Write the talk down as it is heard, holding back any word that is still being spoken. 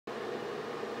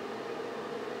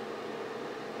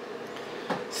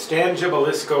Stan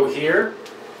Gibilisco here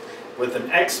with an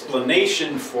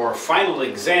explanation for final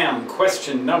exam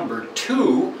question number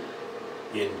 2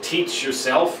 in Teach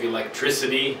Yourself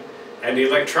Electricity and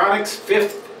Electronics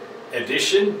 5th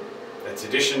edition. That's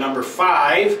edition number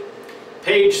 5,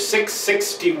 page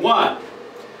 661.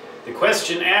 The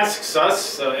question asks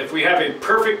us if we have a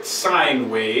perfect sine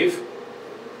wave,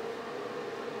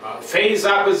 phase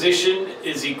opposition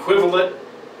is equivalent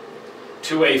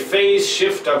to a phase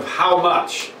shift of how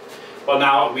much? Well,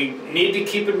 now we need to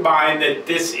keep in mind that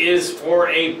this is for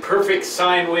a perfect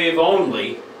sine wave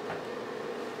only.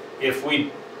 If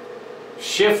we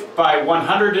shift by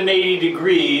 180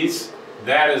 degrees,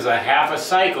 that is a half a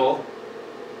cycle,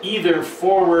 either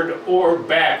forward or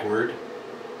backward.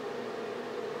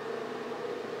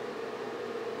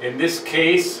 In this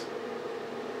case,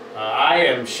 I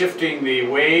am shifting the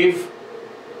wave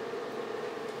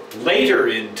later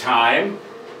in time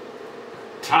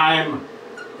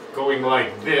going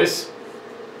like this.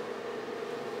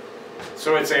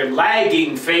 So it's a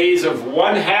lagging phase of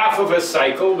 1/2 of a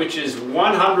cycle, which is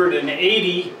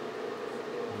 180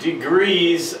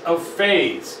 degrees of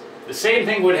phase. The same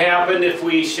thing would happen if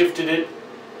we shifted it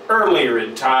earlier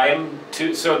in time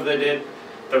so that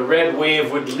the red wave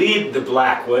would lead the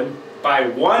black one by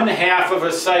 1/2 of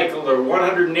a cycle, or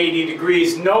 180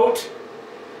 degrees. Note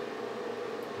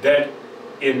that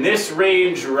in this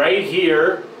range right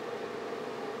here,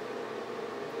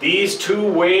 these two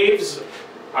waves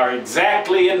are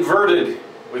exactly inverted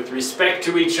with respect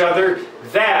to each other.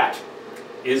 That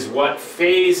is what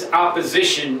phase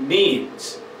opposition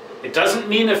means. It doesn't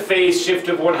mean a phase shift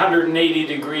of 180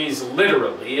 degrees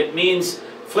literally. It means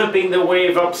flipping the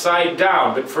wave upside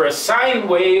down. But for a sine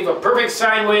wave, a perfect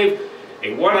sine wave,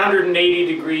 a 180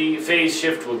 degree phase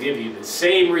shift will give you the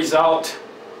same result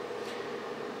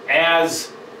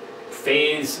as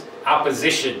phase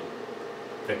opposition.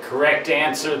 The correct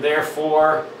answer,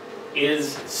 therefore,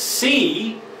 is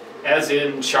C, as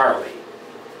in Charlie.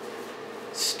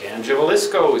 Stan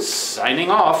Gibilisco is signing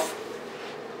off.